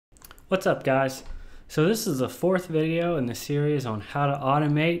What's up, guys? So this is the fourth video in the series on how to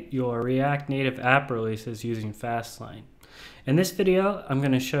automate your React Native app releases using Fastlane. In this video, I'm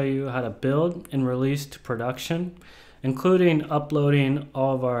going to show you how to build and release to production, including uploading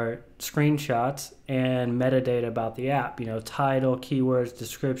all of our screenshots and metadata about the app, title, keywords,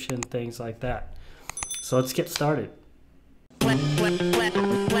 description, things like that. So let's get started. Pay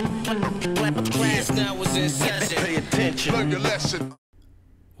attention. Learn your lesson.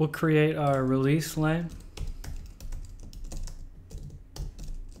 We'll create our release lane.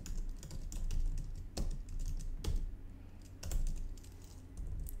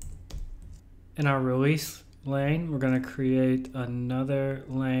 In our release lane, we're going to create another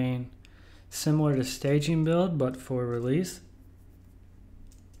lane similar to staging build, but for release.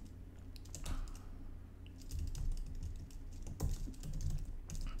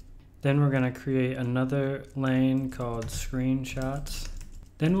 Then we're going to create another lane called screenshots.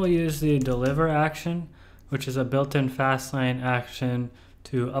 Then we'll use the deliver action, which is a built-in Fastlane action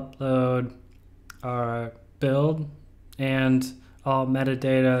to upload our build and all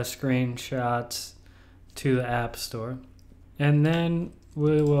metadata screenshots to the App Store. And then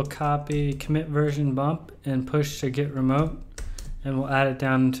we will copy commit version bump and push to get remote, and we'll add it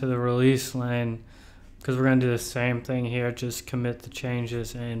down to the release lane because we're going to do the same thing here, just commit the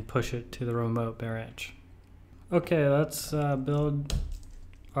changes and push it to the remote branch. Okay, let's build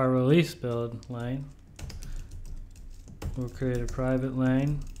our release build lane. We'll create a private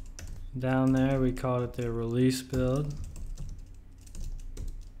lane. Down there we called it the release build.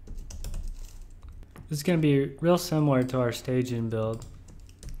 This is going to be real similar to our staging build.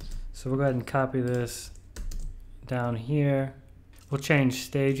 So we'll go ahead and copy this down here. We'll change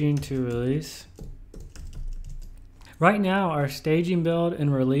staging to release. Right now our staging build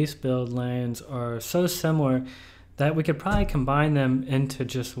and release build lanes are so similar that we could probably combine them into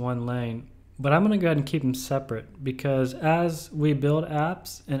just one lane. But I'm going to go ahead and keep them separate because as we build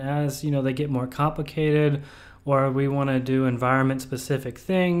apps and as they get more complicated, or we want to do environment specific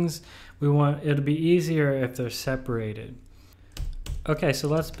things, it'll be easier if they're separated. Okay, so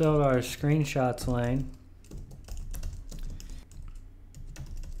let's build our screenshots lane.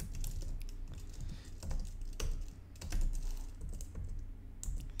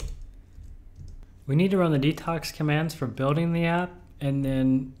 We need to run the detox commands for building the app and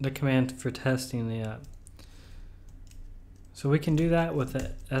then the command for testing the app. So we can do that with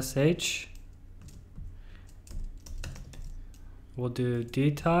the sh. We'll do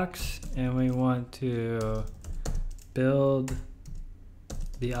detox and we want to build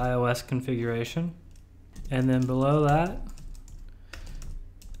the iOS configuration. And then below that,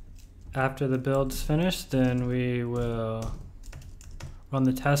 after the build's finished, then we will run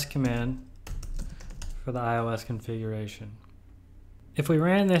the test command for the iOS configuration. If we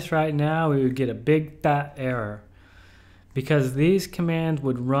ran this right now, we would get a big fat error because these commands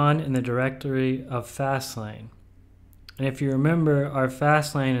would run in the directory of Fastlane. And if you remember, our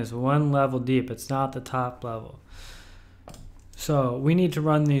Fastlane is one level deep. It's not the top level. So we need to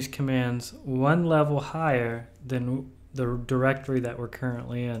run these commands one level higher than the directory that we're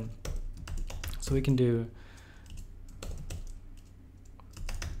currently in. So we can do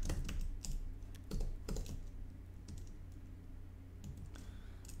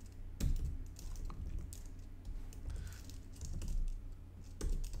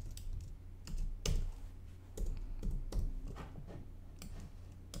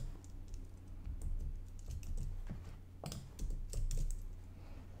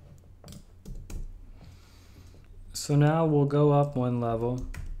So now we'll go up one level,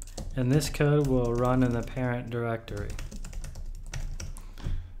 and this code will run in the parent directory.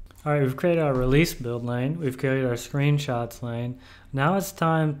 Alright, we've created our release build lane, we've created our screenshots lane. Now it's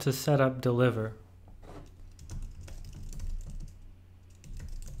time to set up deliver.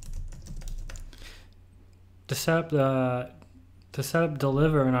 To set up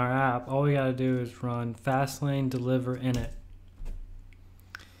deliver in our app, all we gotta do is run Fastlane deliver init.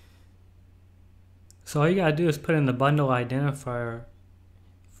 So all you gotta do is put in the bundle identifier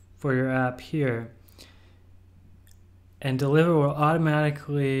for your app here, and deliver will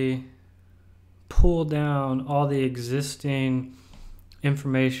automatically pull down all the existing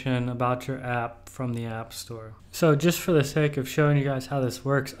information about your app from the App Store. So just for the sake of showing you guys how this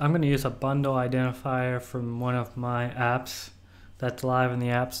works, I'm going to use a bundle identifier from one of my apps that's live in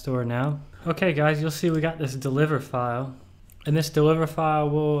the App Store now. Okay guys, you'll see we got this deliver file. In this deliver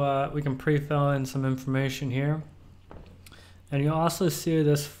file, we can pre-fill in some information here. And you'll also see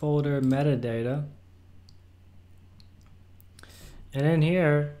this folder metadata. And in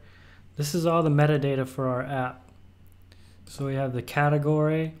here, this is all the metadata for our app. So we have the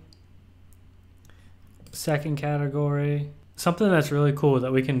category, Second category, something that's really cool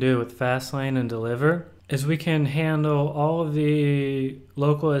that we can do with Fastlane and Deliver is we can handle all of the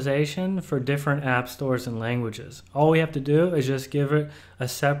localization for different app stores and languages. All we have to do is just give it a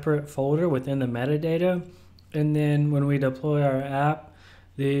separate folder within the metadata, and then when we deploy our app,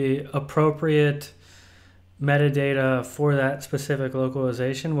 the appropriate metadata for that specific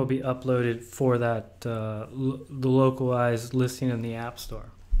localization will be uploaded for that the localized listing in the App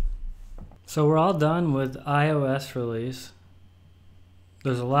Store. So we're all done with iOS release.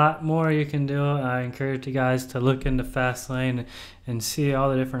 There's a lot more you can do. I encourage you guys to look into Fastlane and see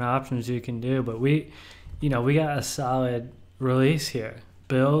all the different options you can do. But we got a solid release here.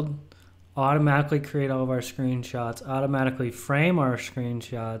 Build, automatically create all of our screenshots, automatically frame our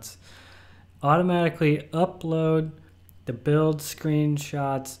screenshots, automatically upload the build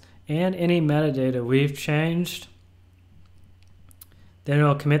screenshots and any metadata we've changed. Then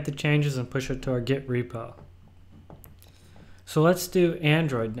it'll commit the changes and push it to our Git repo. So let's do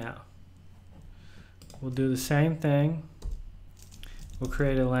Android now. We'll do the same thing. We'll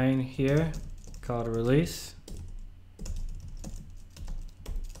create a lane here called release.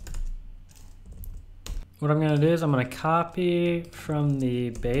 What I'm going to do is I'm going to copy from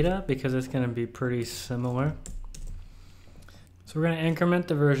the beta because it's going to be pretty similar. So we're going to increment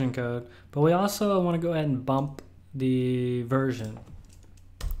the version code, but we also want to go ahead and bump the version.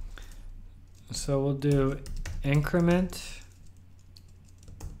 So we'll do increment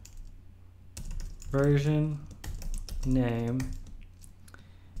version name.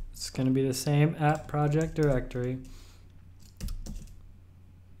 It's going to be the same app project directory.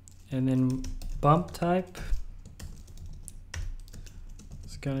 And then bump type,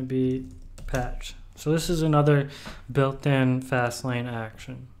 it's going to be patch. So this is another built-in Fastlane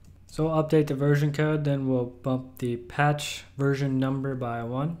action. So we'll update the version code, then we'll bump the patch version number by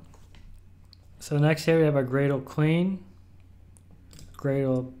 1. So next here we have our Gradle clean,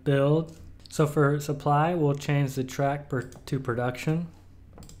 Gradle build. So for supply, we'll change the track to production.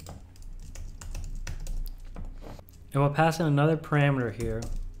 And we'll pass in another parameter here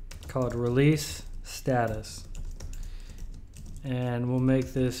called release status. And we'll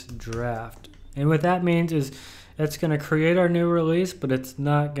make this draft. And what that means is it's going to create our new release, but it's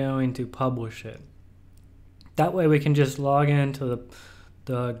not going to publish it. That way we can just log into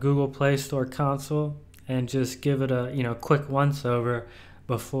the Google Play Store console and just give it a quick once over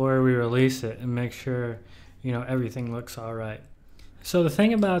before we release it and make sure everything looks all right. So the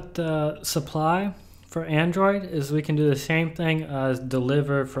thing about supply for Android is we can do the same thing as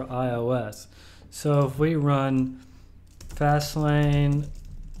deliver for iOS. So if we run Fastlane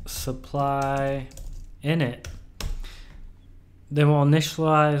supply init, then we'll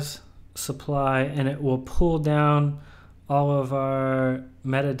initialize supply and it will pull down all of our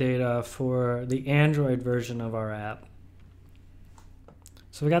metadata for the Android version of our app.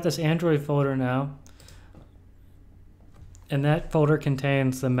 So we got this Android folder now, and that folder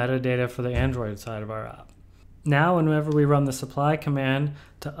contains the metadata for the Android side of our app. Now whenever we run the supply command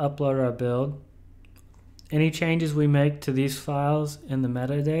to upload our build, any changes we make to these files in the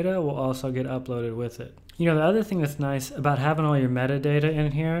metadata will also get uploaded with it. The other thing that's nice about having all your metadata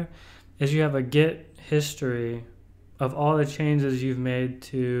in here is you have a Git history of all the changes you've made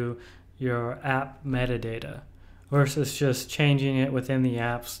to your app metadata versus just changing it within the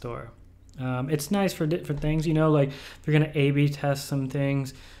App Store. It's nice for different things, like if you're going to A/B test some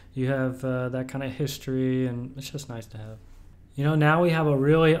things, you have that kind of history, and it's just nice to have. Now we have a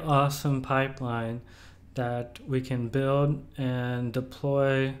really awesome pipeline that we can build and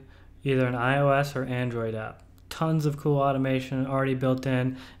deploy either an iOS or Android app. Tons of cool automation already built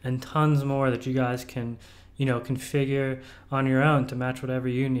in, and tons more that you guys can configure on your own to match whatever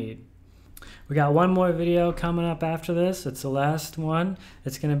you need. We got one more video coming up after this. It's the last one.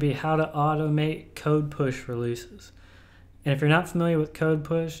 It's going to be how to automate code push releases. And if you're not familiar with code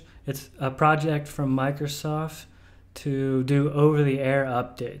push, it's a project from Microsoft to do over-the-air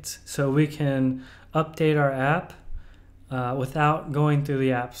updates. So we can update our app without going through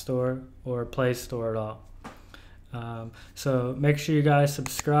the App Store or Play Store at all. So make sure you guys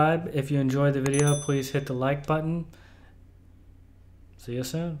subscribe. If you enjoyed the video, please hit the like button. See you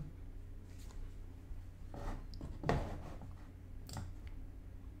soon.